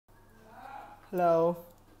Hello,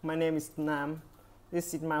 my name is Nam.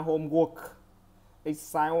 This is my homework.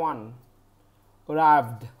 Exercise 1.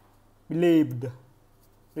 Arrived, believed,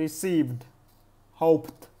 received,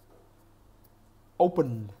 hoped,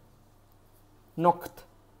 opened, knocked,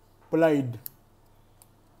 played,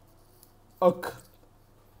 irked,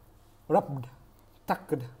 rubbed,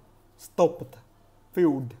 tugged, stopped,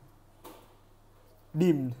 filled,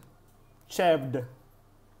 dimmed, shaved,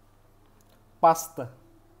 passed,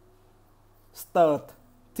 stirred,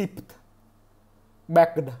 tipped,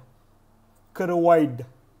 backed, carried,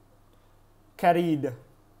 carried,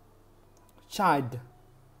 chide,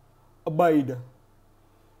 obeyed,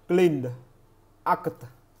 cleaned, acted,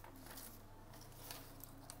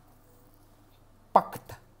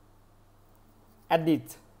 packed, added,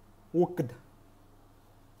 worked,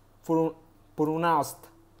 pronounced,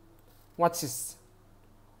 watches,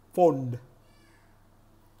 phoned,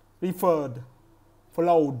 referred,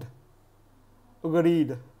 followed,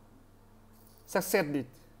 agreed, succeeded,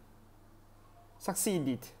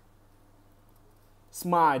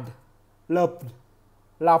 smiled, loved,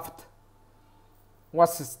 laughed,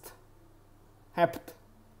 watched, helped,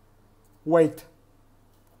 wait.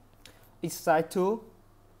 Exercise 2.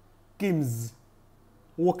 Skims,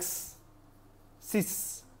 works,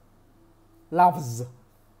 sits, loves,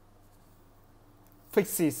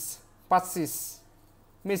 fixes, passes,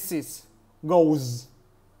 misses, goes,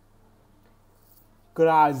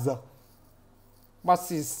 cries,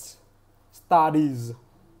 buses, studies,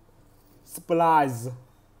 supplies,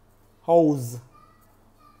 hose,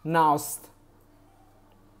 nost,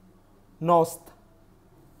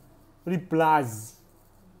 replies,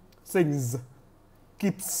 sings,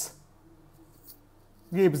 keeps,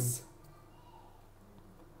 gives,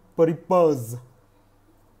 prepares,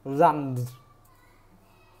 runs,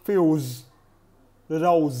 fills,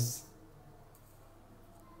 rows,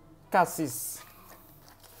 casses,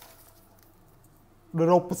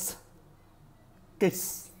 drops,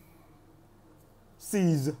 kicks,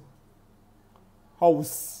 sees,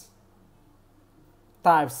 house,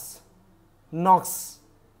 types, knocks,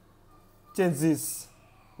 changes,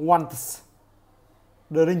 wants,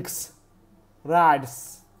 drinks,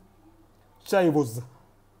 rides, shaves,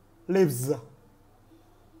 lives,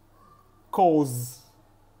 calls,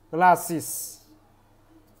 glasses,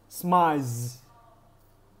 smiles,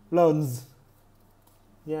 learns.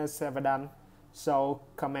 Yes, I've done. So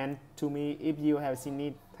comment to me if you have seen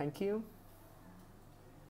it. Thank you.